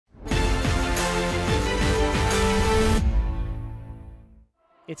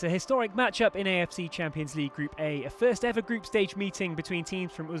It's a historic matchup in AFC Champions League Group A, a first ever group stage meeting between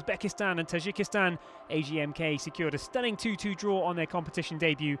teams from Uzbekistan and Tajikistan. AGMK secured a stunning 2-2 draw on their competition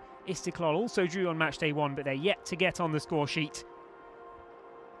debut. Istiklol also drew on match day 1, but they're yet to get on the score sheet.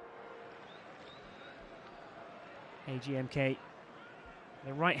 AGMK,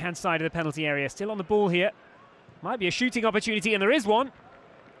 the right-hand side of the penalty area, still on the ball here. Might be a shooting opportunity, and there is one.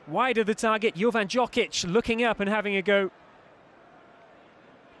 Wide of the target, Jovan Djokic looking up and having a go.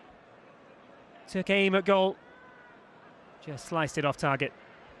 Took aim at goal, just sliced it off target.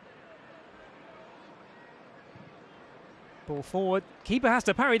 Ball forward, keeper has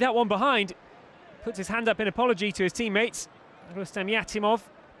to parry that one behind. Puts his hand up in apology to his teammates. Rustam Yatimov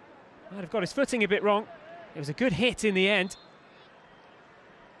might have got his footing a bit wrong. It was a good hit in the end.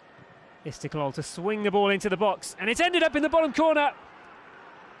 Istiklol to swing the ball into the box, and it's ended up in the bottom corner.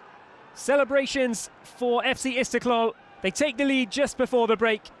 Celebrations for FC Istiklol. They take the lead just before the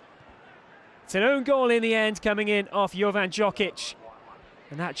break. It's an own goal in the end, coming in off Jovan Djokic.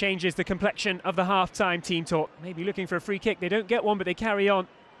 And that changes the complexion of the half-time team talk. Maybe looking for a free kick. They don't get one, but they carry on.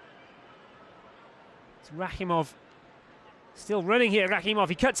 It's Rakhimov still running here. Rakhimov,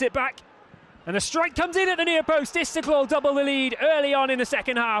 he cuts it back. And the strike comes in at the near post. Istiklol double the lead early on in the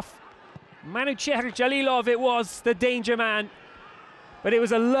second half. Manucher Jalilov it was, the danger man. But it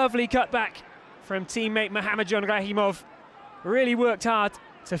was a lovely cutback from teammate Mohammadjon Rahimov. Really worked hard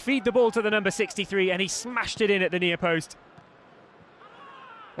to feed the ball to the number 63, and he smashed it in at the near post.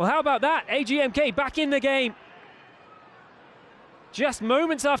 Well, how about that? AGMK back in the game. Just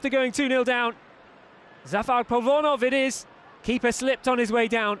moments after going 2-0 down. Zafar Polvonov it is. Keeper slipped on his way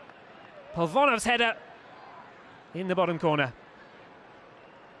down. Polvonov's header in the bottom corner.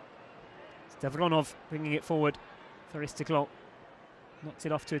 It's Devronov bringing it forward for Istiklol. Knocks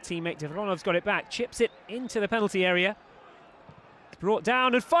it off to a teammate. Devronov's got it back, chips it into the penalty area. Brought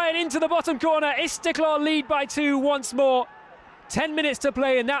down and fired into the bottom corner. Istiklol lead by 2 once more. 10 minutes to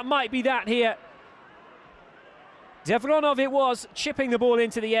play, and that might be that here. Devronov it was, chipping the ball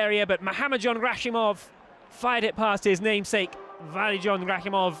into the area, but Mohammadjon Rahimov fired it past his namesake, Valijon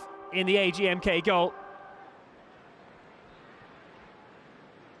Rahimov, in the AGMK goal.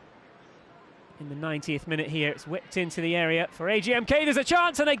 In the 90th minute here, it's whipped into the area for AGMK. There's a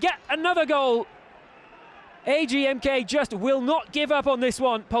chance, and they get another goal. AGMK just will not give up on this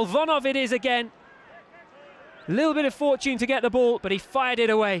one. Polvonov it is again. A little bit of fortune to get the ball, but he fired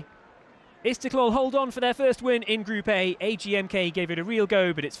it away. Istiklol hold on for their first win in Group A. AGMK gave it a real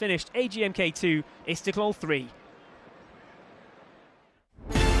go, but it's finished AGMK 2, Istiklol 3.